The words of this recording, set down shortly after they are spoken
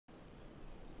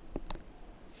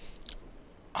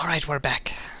Alright, we're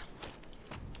back.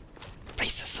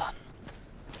 Brace the sun.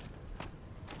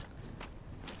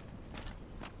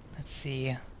 Let's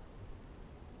see.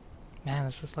 Man,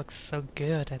 this just looks so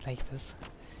good. I like this.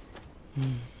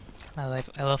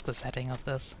 I love the setting of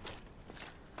this.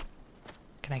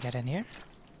 Can I get in here?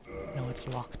 No, it's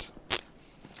locked.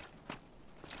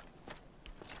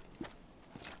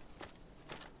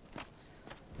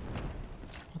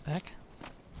 What the heck?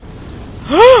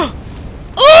 Oh!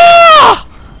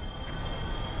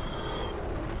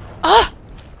 Ah!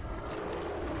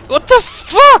 What the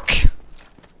fuck?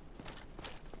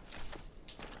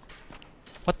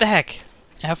 What the heck?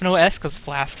 I have no Estus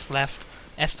flasks left.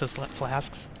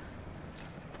 Flasks.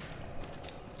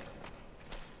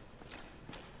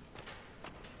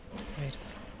 Wait.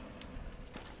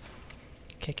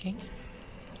 Kicking?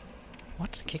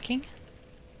 What? Kicking?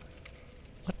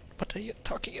 What are you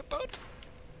talking about?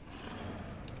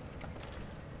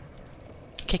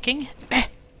 Kicking?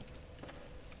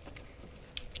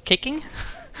 Kicking?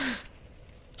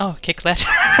 Oh, kick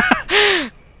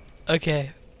that.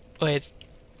 Okay. Wait.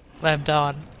 I'm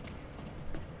down.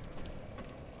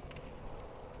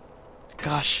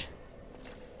 Gosh.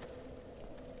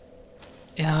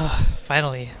 Yeah,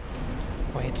 finally.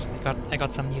 Wait, I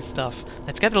got some new stuff.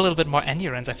 Let's get a little bit more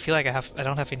endurance. I feel like I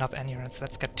don't have enough endurance.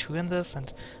 Let's get 2 in this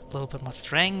and a little bit more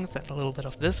strength and a little bit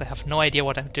of this. I have no idea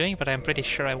what I'm doing, but I'm pretty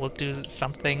sure I will do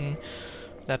something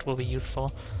that will be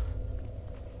useful.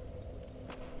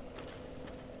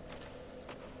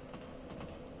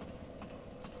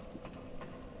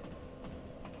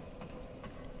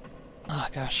 Oh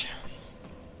gosh.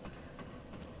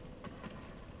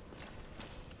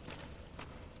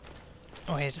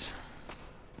 Wait. Is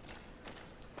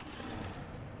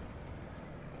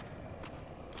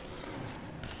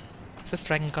this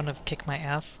dragon gonna kick my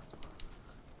ass?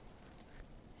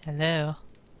 Hello?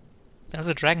 There's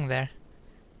a dragon there.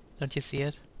 Don't you see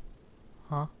it?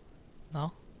 Huh?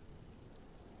 No?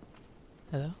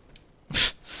 Hello?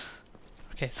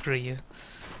 Okay, screw you.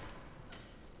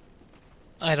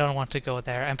 I don't want to go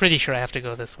there. I'm pretty sure I have to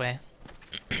go this way.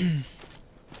 Wait.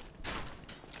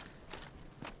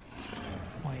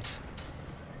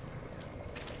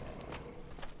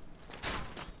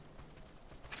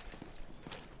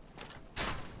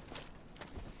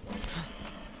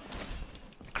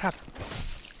 Crap.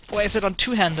 Why is it on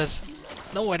two-handed?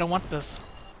 No, I don't want this.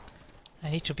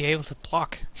 I need to be able to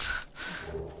block.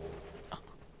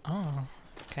 Oh,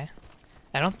 okay.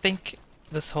 I don't think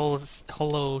this whole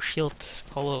hollow shield,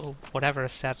 hollow whatever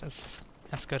set is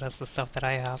as good as the stuff that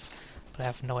I have, but I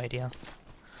have no idea.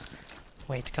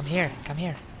 Wait, come here, come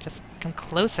here. Just come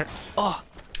closer. Oh!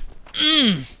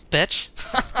 Bitch!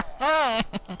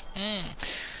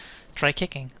 Try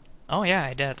kicking. Oh yeah,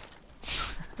 I did.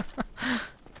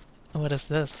 What is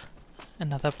this?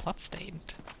 Another blood stain.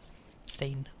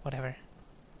 Stain, whatever.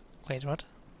 Wait, what?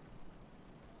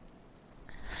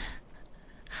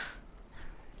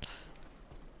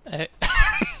 I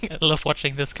love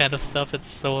watching this kind of stuff, it's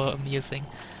so amusing.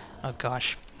 Oh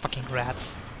gosh, fucking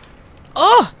rats.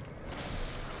 Oh!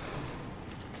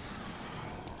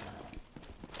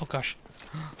 Oh gosh.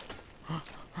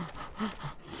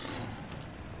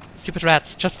 Stupid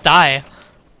rats, just die!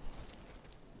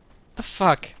 The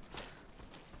fuck?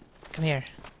 Come here.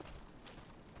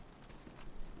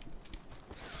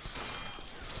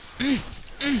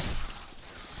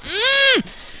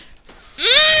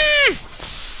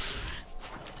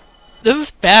 This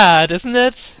is bad, isn't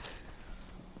it?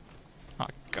 Oh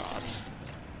god.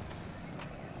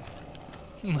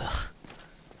 Ugh.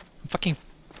 I'm fucking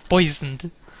poisoned.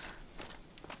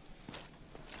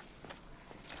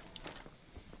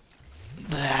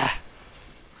 Ugh.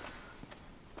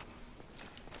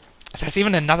 There's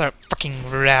even another fucking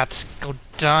rat. Go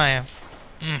die.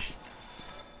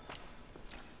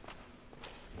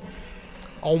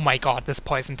 Oh my god, this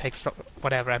poison takes so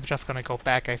whatever, I'm just gonna go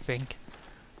back, I think.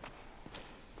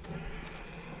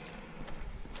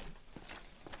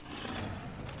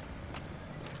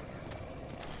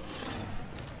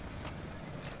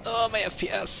 Oh, my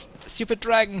FPS. Stupid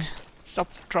dragon. Stop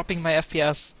dropping my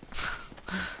FPS.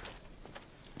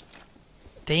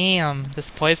 Damn,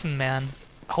 this poison, man.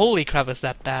 Holy crap, is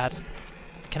that bad.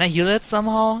 Can I heal it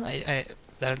somehow?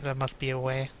 There must be a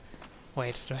way.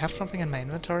 Wait, do I have something in my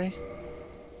inventory?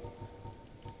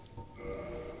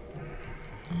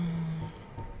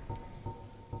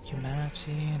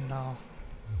 Humanity? No.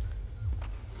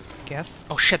 Guess?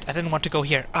 Oh shit, I didn't want to go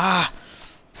here. Ah!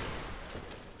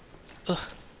 Ugh.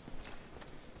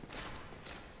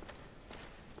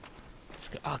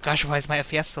 Oh gosh, why is my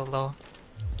FPS so low?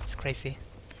 It's crazy.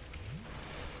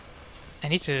 I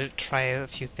need to try a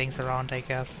few things around, I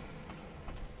guess.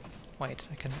 Wait,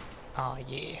 I can... Oh,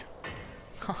 yeah.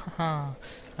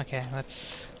 Okay,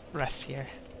 let's rest here.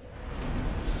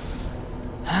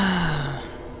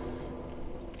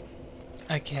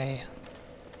 Okay.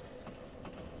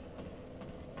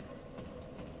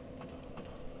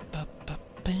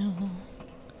 Ba-ba-boom.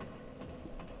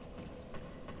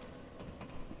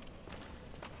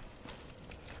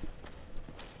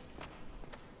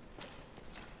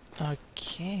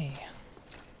 Okay.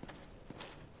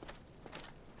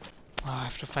 Oh, I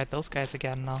have to fight those guys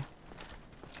again now.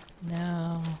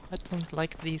 No, I don't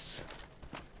like these.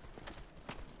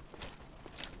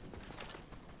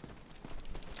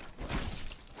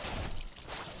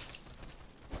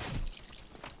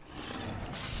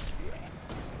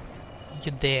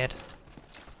 You're dead.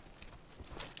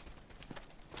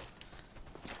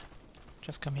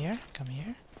 Just come here, come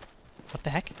here. What the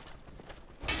heck?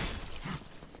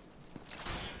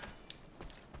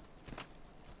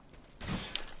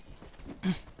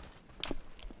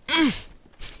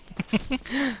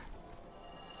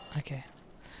 Okay.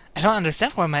 I don't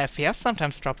understand why my FPS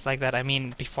sometimes drops like that. I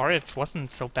mean, before it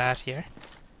wasn't so bad here.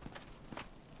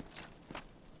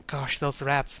 Gosh, those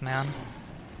rats, man.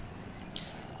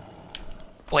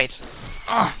 Wait.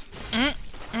 Oh!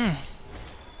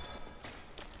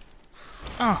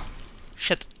 Oh!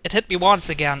 Shit, it hit me once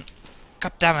again.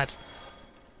 God damn it.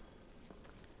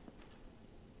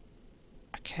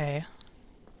 Okay.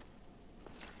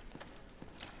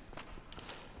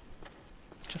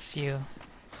 Just you.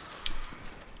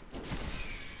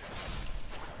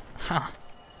 Huh.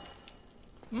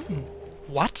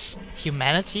 What?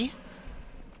 Humanity?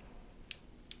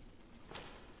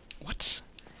 What?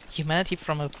 Humanity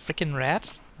from a freaking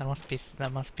rat? That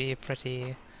must be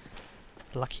pretty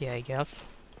lucky, I guess.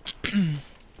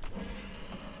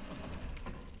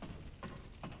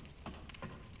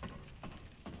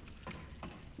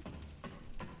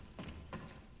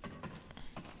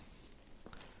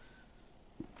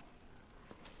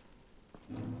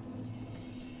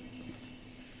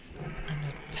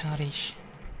 Perish.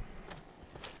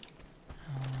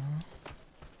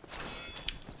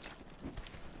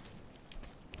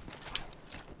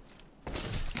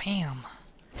 Bam!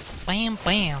 Bam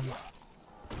bam!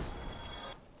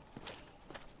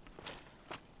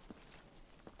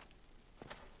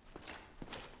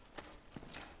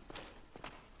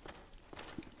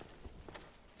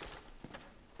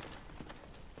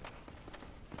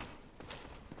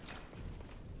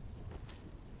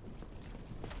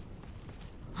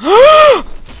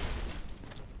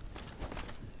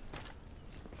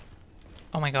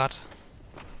 Oh my god.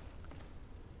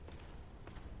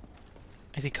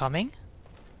 Is he coming?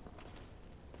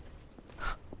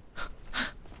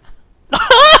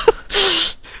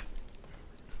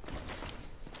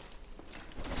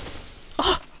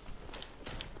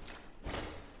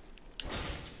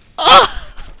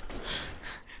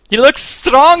 He looks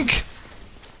strong!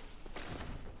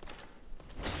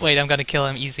 Wait, I'm gonna kill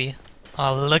him easy.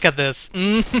 Oh, look at this.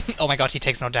 Oh my god, he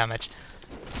takes no damage.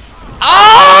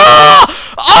 Ah!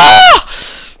 Ah!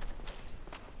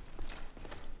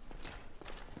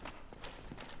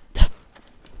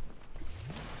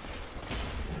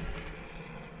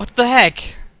 What the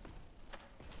heck?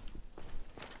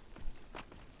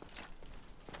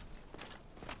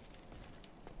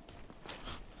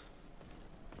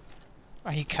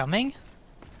 Are you coming?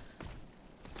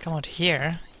 Come out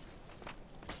here.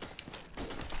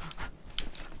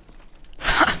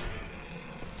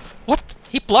 What?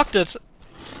 He blocked it!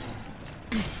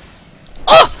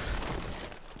 Oh!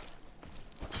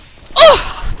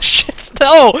 Oh! Shit!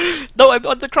 No! No, I'm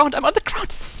on the ground! I'm on the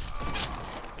ground!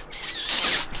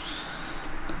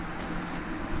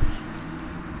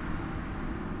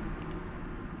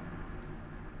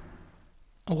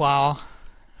 Wow.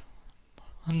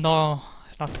 No,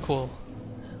 not cool.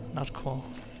 Not cool.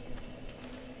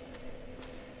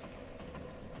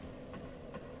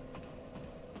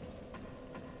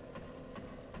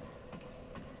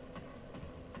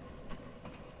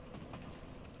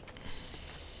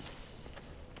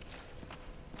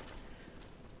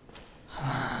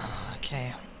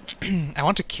 Okay. I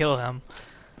want to kill him.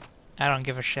 I don't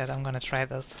give a shit, I'm gonna try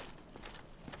this.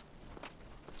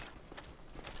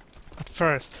 But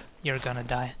first, you're gonna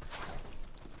die.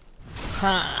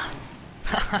 Ha!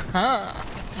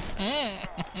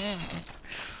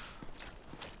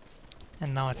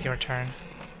 And now it's your turn.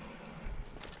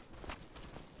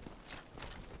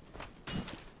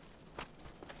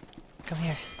 Come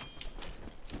here.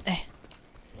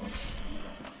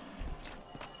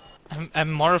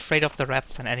 I'm more afraid of the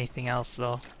rats than anything else,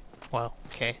 though. Well,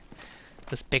 okay.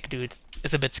 This big dude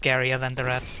is a bit scarier than the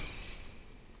rats.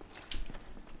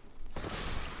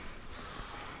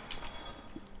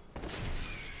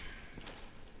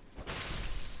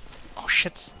 Oh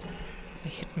shit! They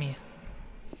hit me.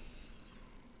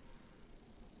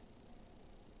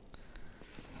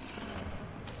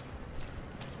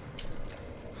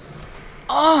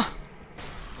 Ah!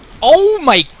 Oh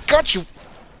my god, you...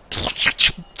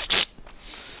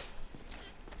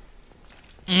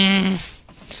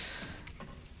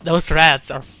 Those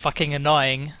rats are fucking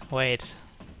annoying. Wait.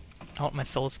 I want my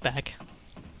souls back.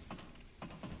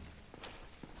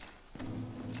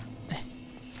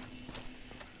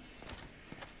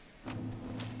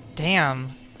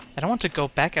 Damn. I don't want to go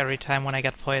back every time when I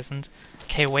get poisoned.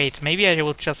 Okay, wait. Maybe I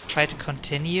will just try to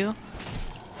continue.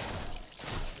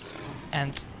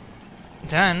 And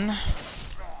then,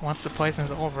 once the poison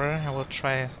is over, I will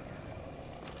try...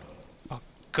 Oh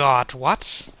god,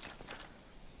 what?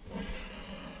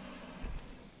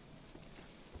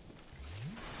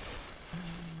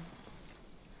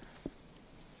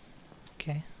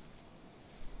 Okay.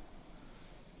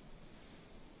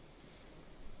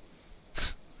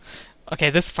 Okay,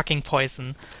 this fucking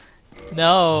poison.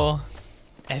 No.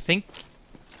 I think...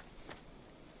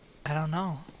 I don't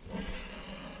know.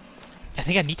 I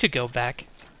think I need to go back.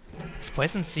 This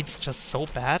poison seems just so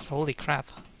bad. Holy crap.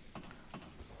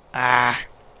 Ah!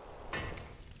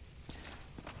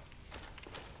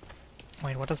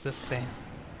 Wait, what does this say?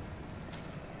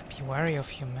 Be wary of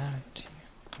humanity.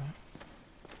 Okay.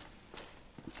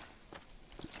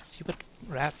 Stupid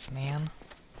rats, man.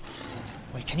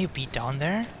 Wait, can you beat down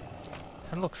there?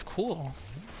 That looks cool.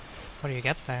 What do you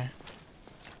get there?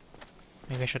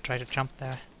 Maybe I should try to jump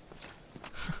there.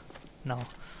 No,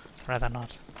 rather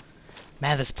not.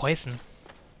 Man, this poison.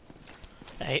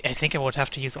 I think I would have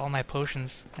to use all my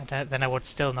potions, and then I would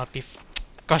still not be...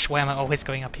 Gosh, why am I always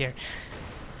going up here?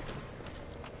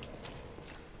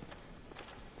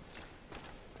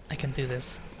 I can do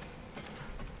this.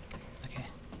 Okay.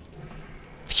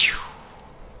 Phew.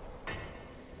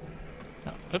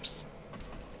 No, oops.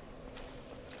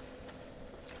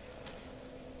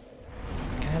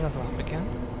 Can I level up again?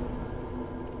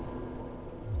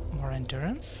 More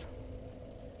endurance?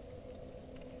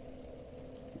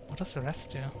 What does the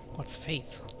rest do? What's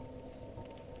faith?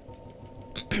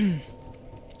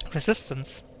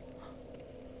 Resistance.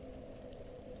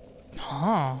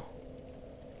 Huh.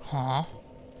 Huh.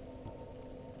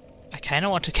 I kinda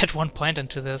want to get 1 point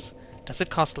into this. Does it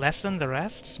cost less than the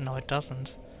rest? No, it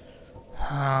doesn't.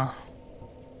 Huh.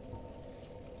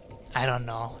 I don't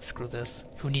know. Screw this.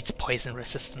 Who needs poison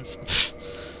resistance?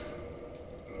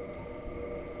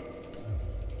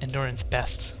 Endurance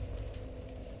best.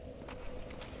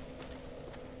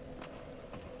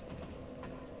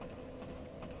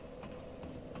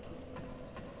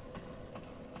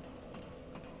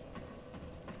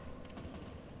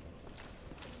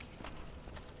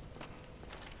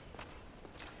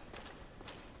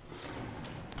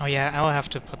 Oh yeah, I will have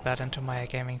to put that into my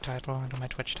gaming title, into my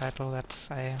Twitch title, that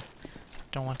I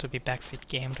don't want to be backseat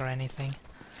gamed or anything.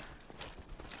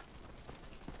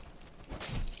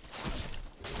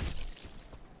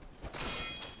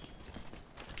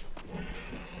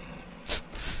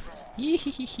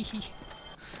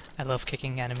 I love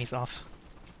kicking enemies off.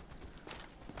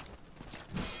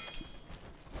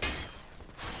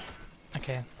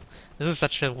 Okay, this is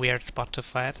such a weird spot to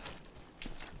fight.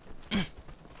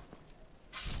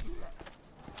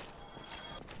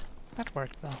 That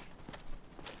worked though.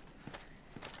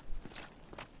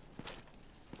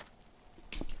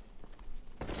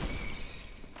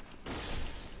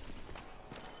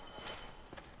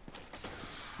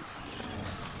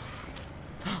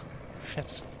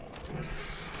 Shit.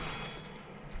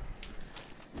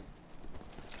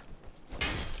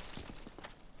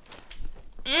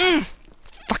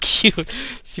 Fuck you,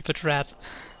 stupid rat.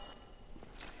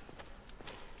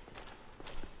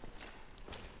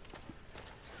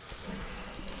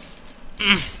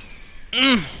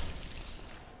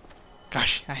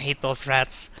 Gosh, I hate those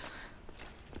rats.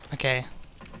 Okay.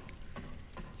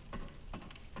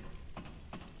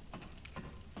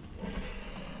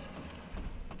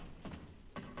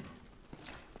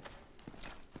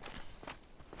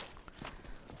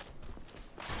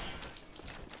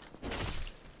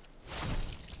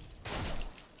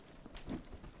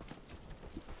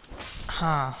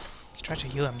 Huh. He tried to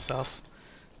heal himself.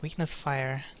 Weakness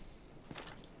fire.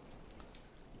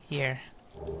 Here.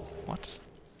 What?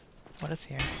 What is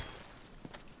here?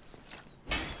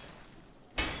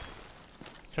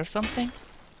 Is there something?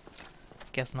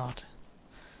 Guess not.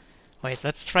 Wait,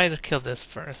 let's try to kill this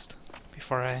first,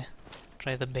 before I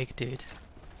try the big dude.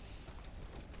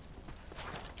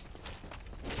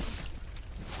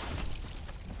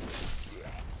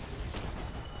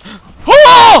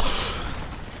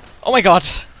 Oh my god!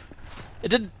 I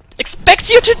didn't expect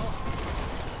you to...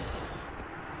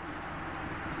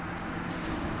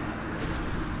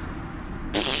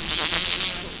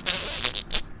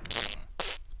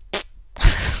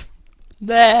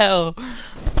 No!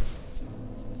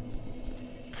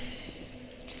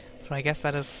 So I guess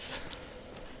that is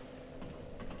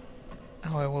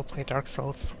how I will play Dark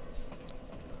Souls.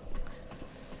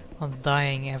 I'm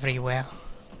dying everywhere.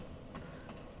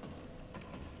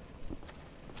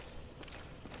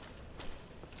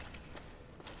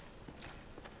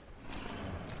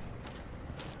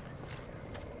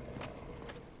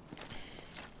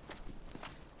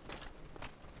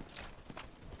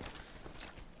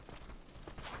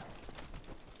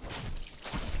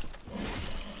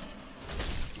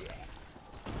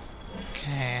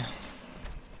 Okay.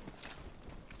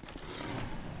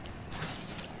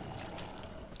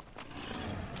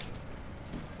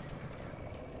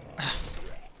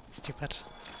 Stupid.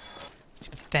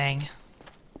 Stupid thing.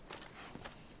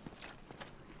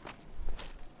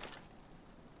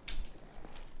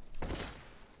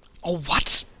 Oh,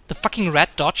 what? The fucking rat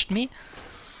dodged me?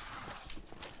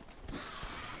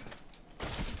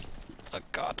 Oh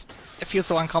god. I feel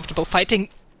so uncomfortable fighting.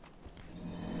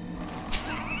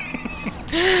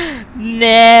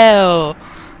 No!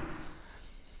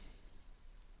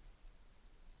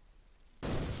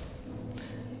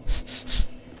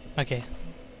 Okay.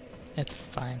 It's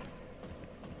fine.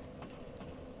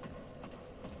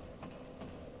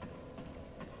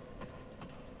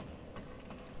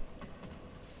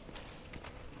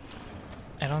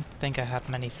 I don't think I had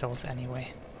many souls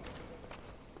anyway.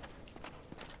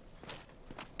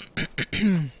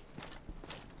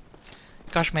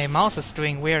 Gosh, my mouse is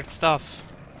doing weird stuff.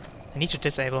 I need to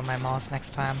disable my mouse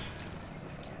next time.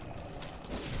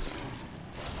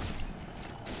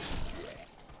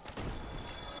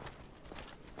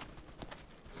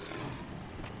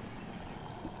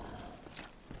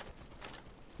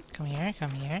 Come here,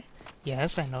 come here.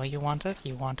 Yes, I know you want it,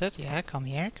 you want it. Yeah, come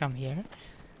here, come here.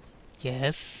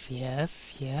 Yes,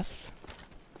 yes, yes.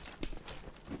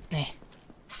 Eh.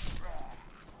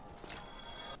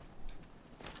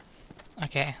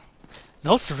 Okay.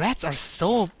 Those rats are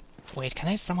so... Wait, can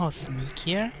I somehow sneak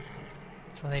here?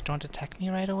 So they don't attack me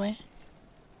right away?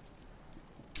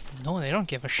 No, they don't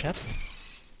give a shit.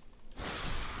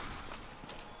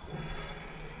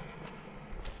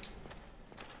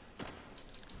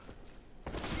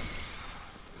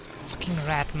 Fucking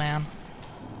rat, man.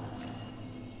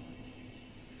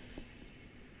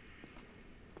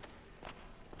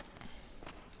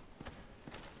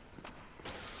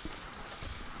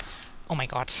 Oh my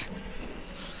god.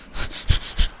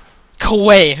 Go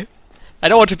away! I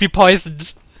don't want to be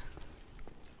poisoned.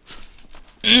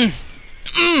 Mm.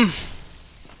 Mm.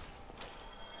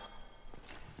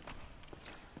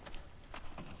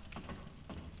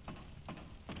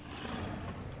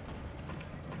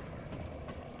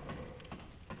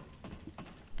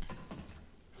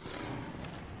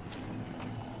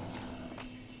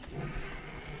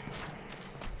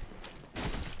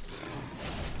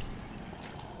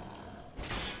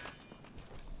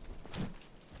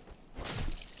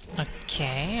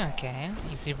 Okay, okay.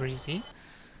 Easy breezy.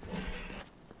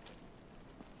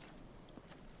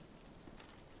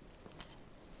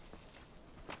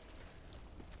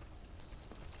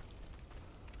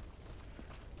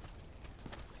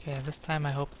 Okay, this time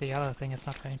I hope the other thing is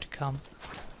not going to come.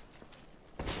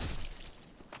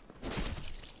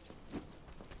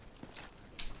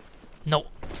 No!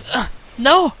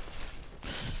 No!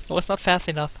 It was not fast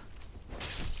enough.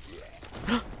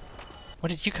 Where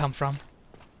did you come from?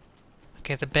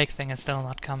 Okay, the big thing is still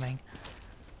not coming.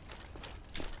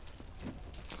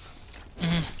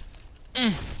 Mm.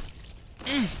 Mm.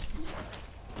 Mm.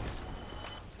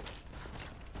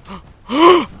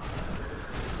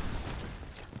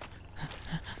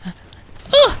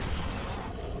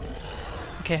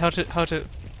 Okay, how to...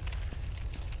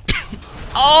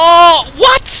 Oh!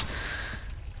 What?!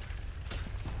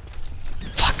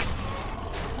 Fuck!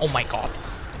 Oh my god.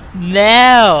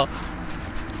 No!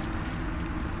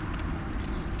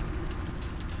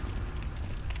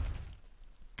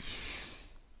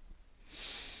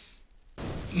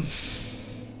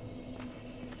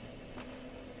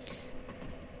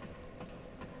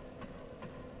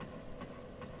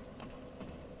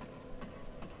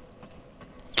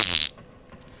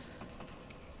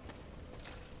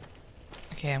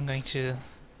 Okay, I'm going to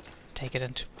take it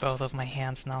into both of my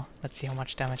hands now. Let's see how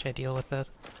much damage I deal with it.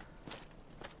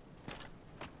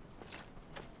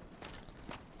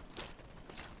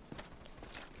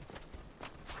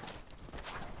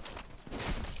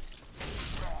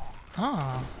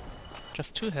 Ah,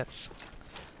 just 2 hits.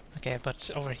 Okay, but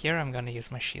over here I'm gonna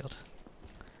use my shield.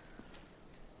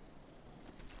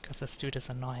 Because this dude is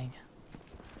annoying.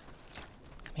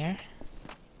 Come here.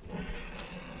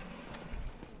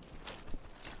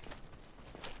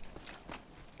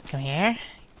 Come here.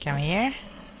 Come here.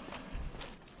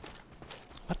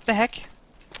 What the heck?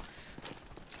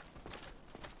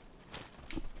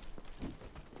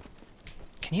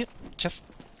 Can you just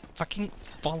fucking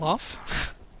fall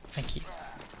off? Thank you.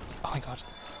 Oh my god.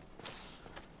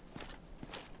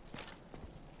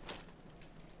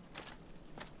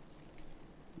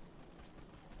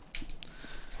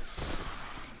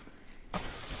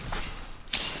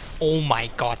 Oh my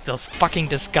god, those fucking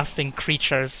disgusting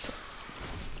creatures.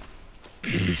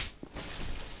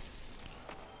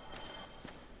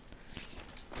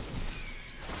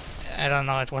 I don't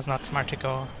know, it was not smart to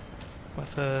go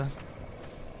with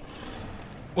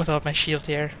without my shield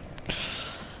here.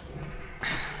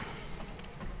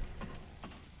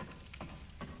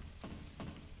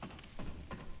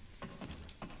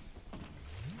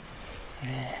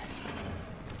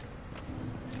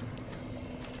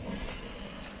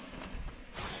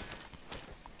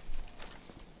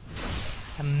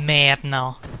 I'm mad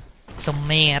now. So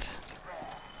mad.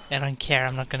 I don't care,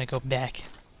 I'm not gonna go back.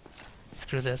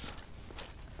 Screw this.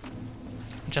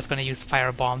 I'm just gonna use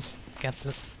fire bombs against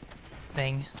this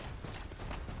thing.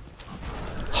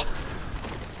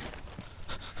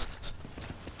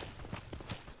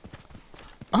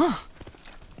 Oh!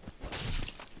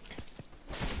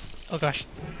 Oh gosh.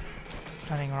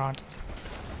 Turning around.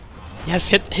 Yes,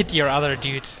 hit your other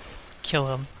dude. Kill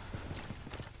him.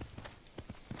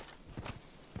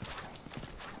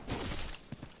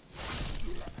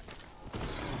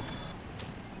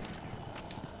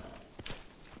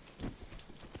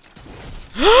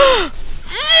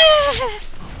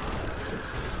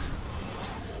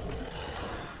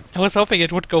 I was hoping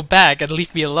it would go back and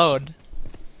leave me alone.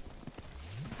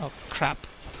 Oh crap.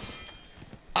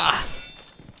 Ah!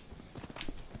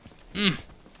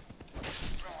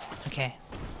 Okay.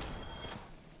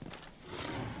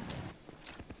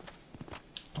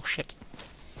 Oh shit.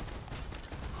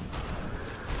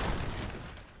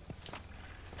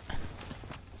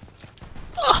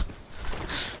 Ah!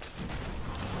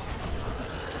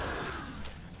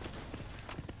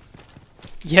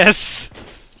 Yes!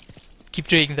 Keep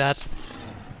doing that.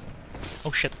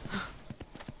 Oh shit.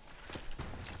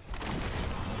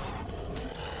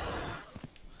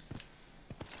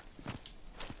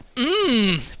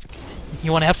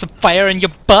 You wanna have some fire in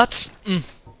your butt?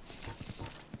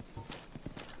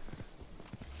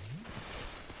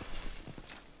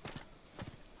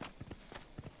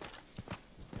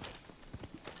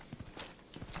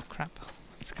 Crap.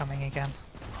 It's coming again.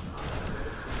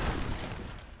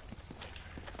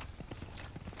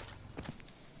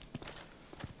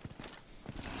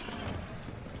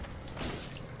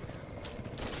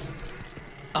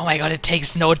 Oh my god, it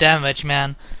takes no damage,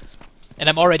 man. And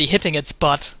I'm already hitting its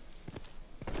butt.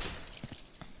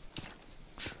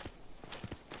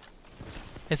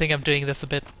 I think I'm doing this a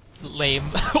bit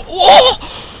lame. Oh!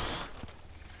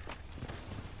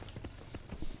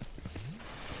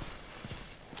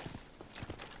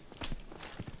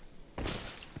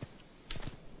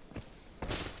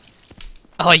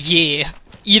 Oh yeah!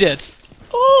 Eat it!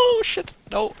 Oh shit!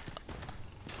 No!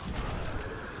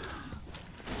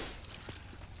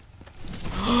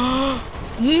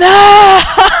 No!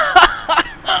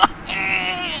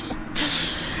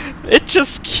 It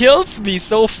just kills me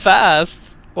so fast!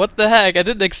 What the heck? I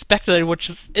didn't expect that it would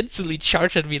just instantly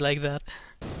charge at me like that.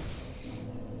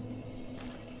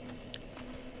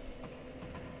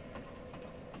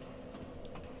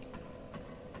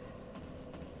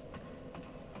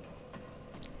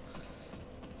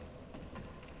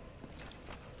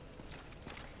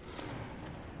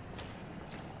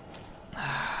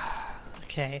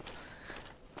 Okay.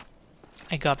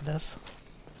 I got this.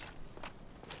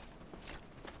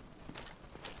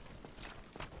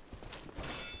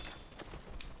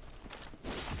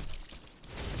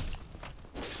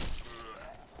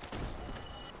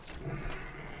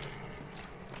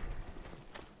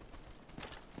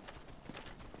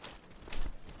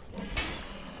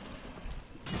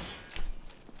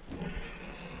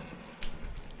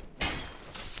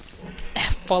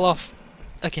 Fall off.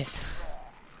 Okay.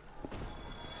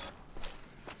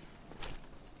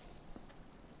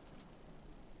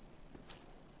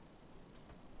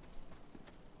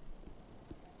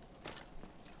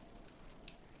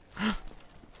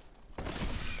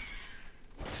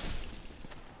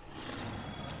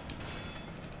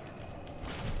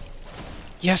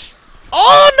 Yes!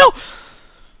 Oh no!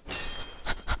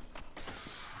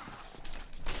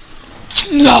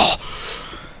 No!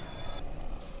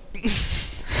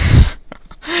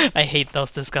 hate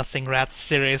those disgusting rats,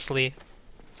 seriously.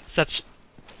 Such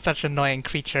annoying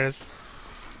creatures.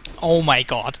 Oh my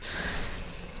god.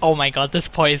 Oh my god, this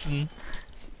poison.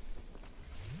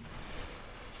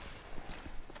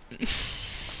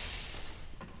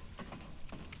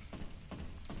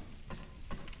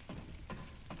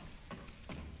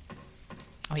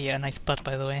 Oh yeah, nice butt,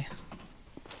 by the way.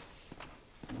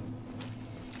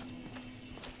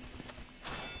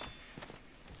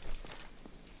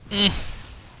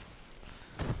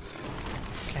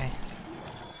 Okay.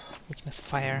 Weakness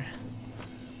fire.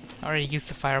 I already used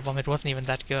the firebomb, it wasn't even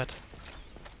that good.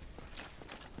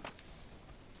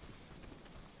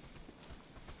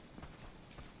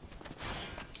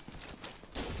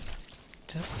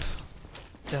 Dup.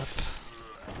 Dup.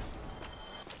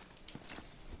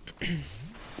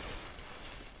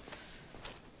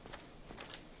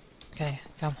 Okay,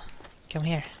 come. Come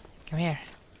here. Come here.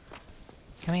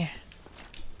 Come here.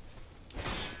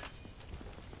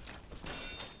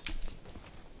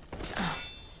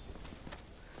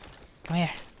 Come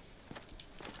here.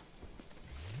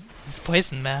 It's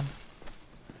poison, man.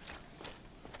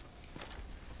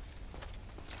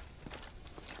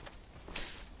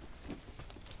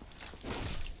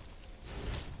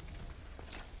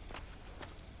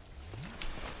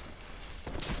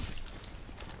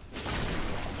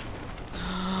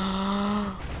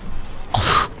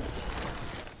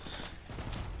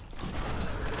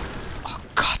 Oh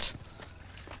god.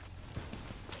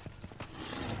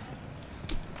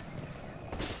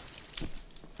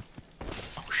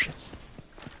 Oh shit.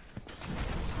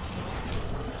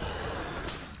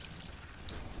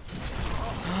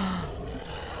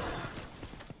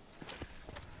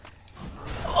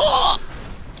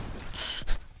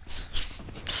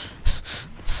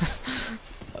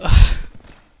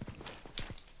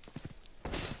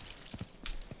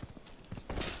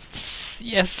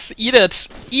 Yes, eat it!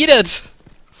 Eat it!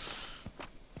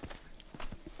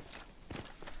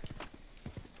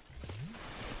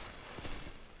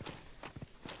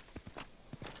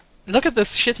 Look at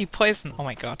this shitty poison! Oh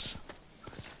my god.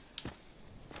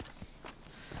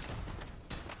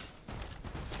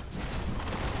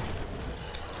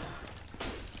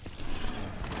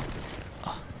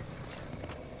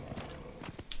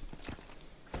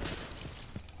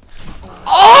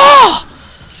 Oh!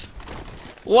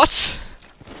 What?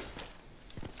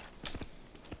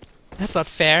 That's not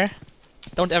fair.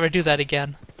 Don't ever do that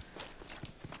again.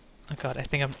 Oh god, I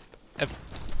think I'm... Oh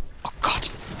god!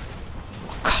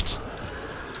 Oh god!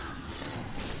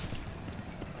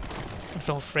 I'm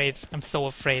so afraid. I'm so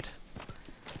afraid.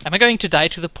 Am I going to die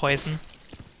to the poison?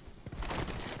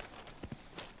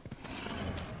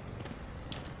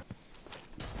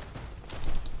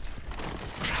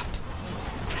 Crap.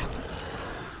 Crap.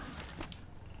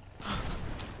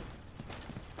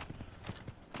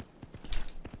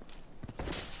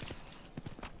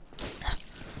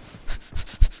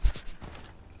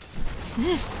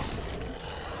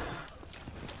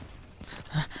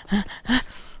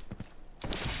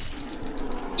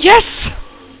 Yes!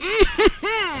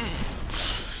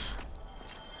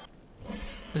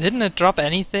 Didn't it drop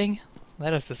anything?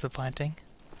 That is disappointing.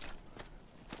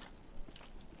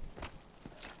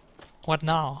 What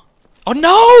now? Oh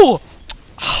no!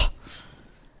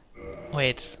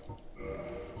 Wait.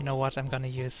 You know what? I'm gonna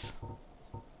use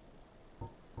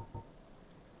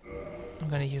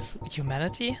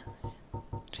humanity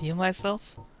to heal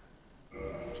myself.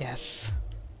 Yes.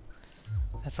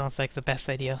 That sounds like the best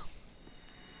idea.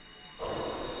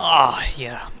 Ah,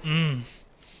 yeah.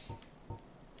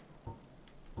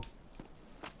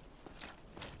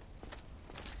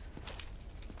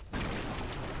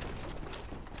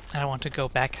 I don't want to go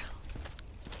back.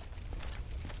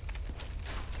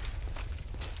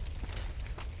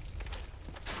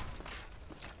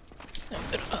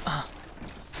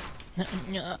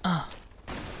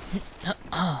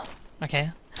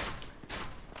 Okay.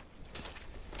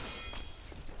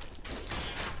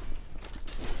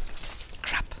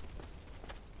 Crap.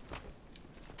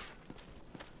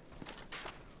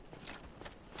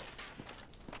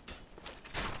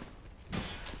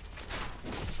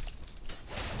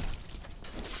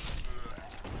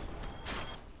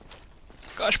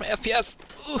 Gosh, my FPS!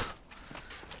 Ooh.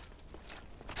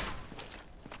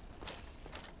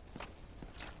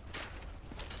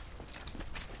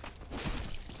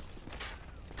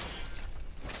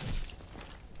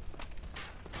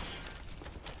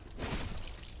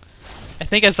 I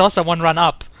think I saw someone run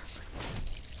up.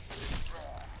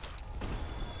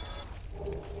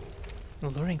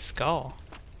 Alluring skull.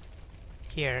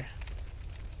 Here.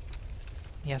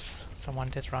 Yes, someone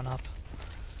did run up.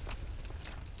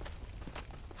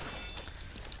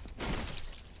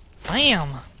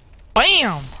 Bam!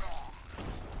 BAM!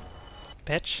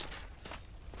 Bitch.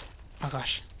 Oh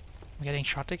gosh. I'm getting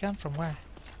shot again? From where?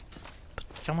 But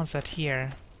someone said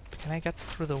here. Can I get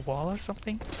through the wall or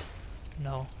something?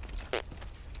 No.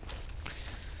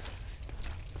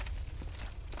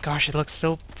 Gosh, it looks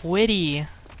so pretty!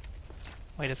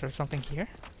 Wait, is there something here?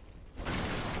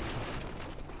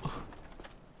 Oh.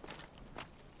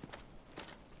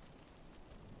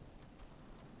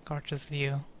 Gorgeous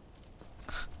view.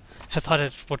 I thought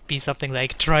it would be something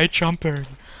like, try jumping!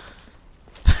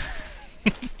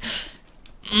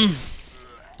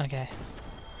 Okay.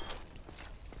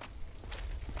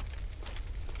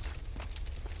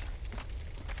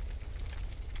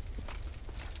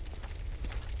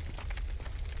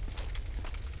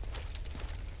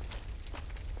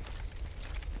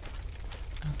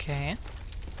 Okay.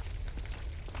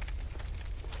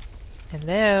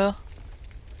 Hello?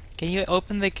 Can you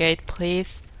open the gate,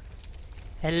 please?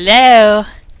 Hello?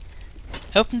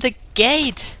 Open the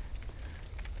gate!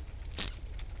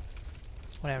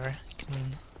 Whatever, you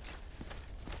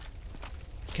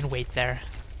can wait there.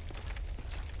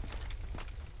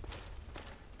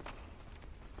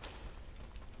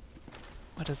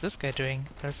 What is this guy doing?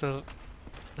 There's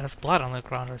blood on the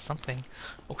ground or something.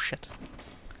 Oh shit.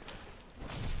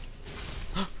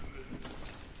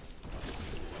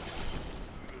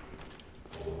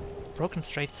 Broken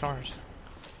straight sword.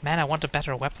 Man, I want a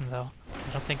better weapon though.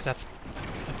 I don't think that's...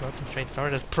 A broken straight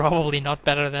sword is probably not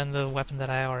better than the weapon that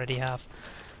I already have.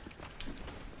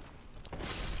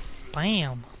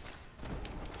 Bam!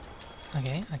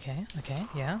 Okay, okay, okay,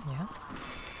 yeah, yeah.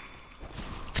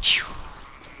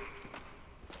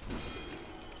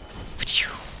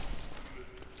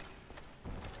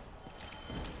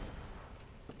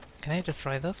 Can I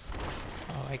destroy this?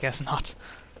 Oh, I guess not.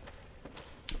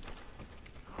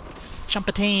 Jump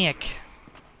attack!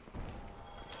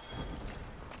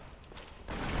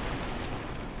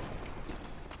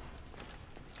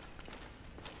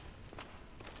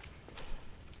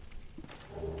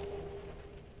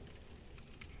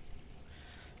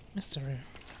 Mr.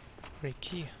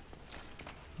 Ricky.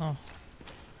 Oh.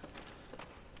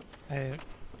 I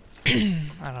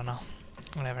don't know.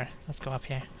 Whatever. Let's go up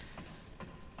here.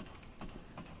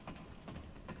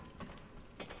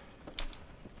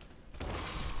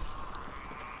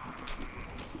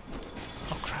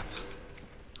 Oh crap.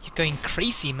 You're going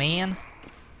crazy, man.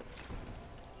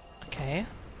 Okay.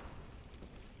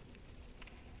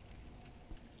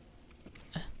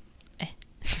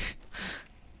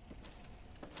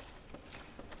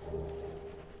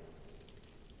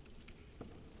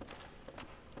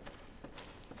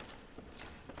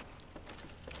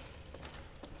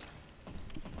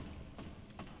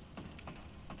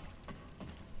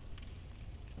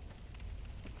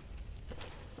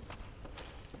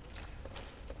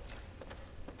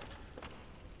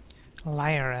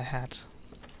 Liar ahead.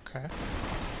 Okay.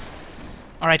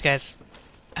 Alright guys.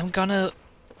 I'm gonna...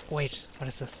 Wait, what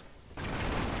is this?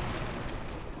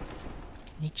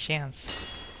 Need chance.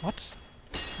 What?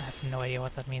 I have no idea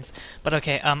what that means. But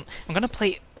okay, I'm gonna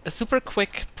play a super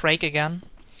quick break again.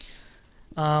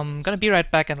 I'm gonna be right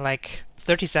back in like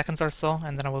 30 seconds or so,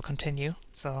 and then I will continue.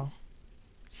 So,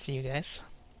 see you guys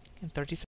in 30 seconds.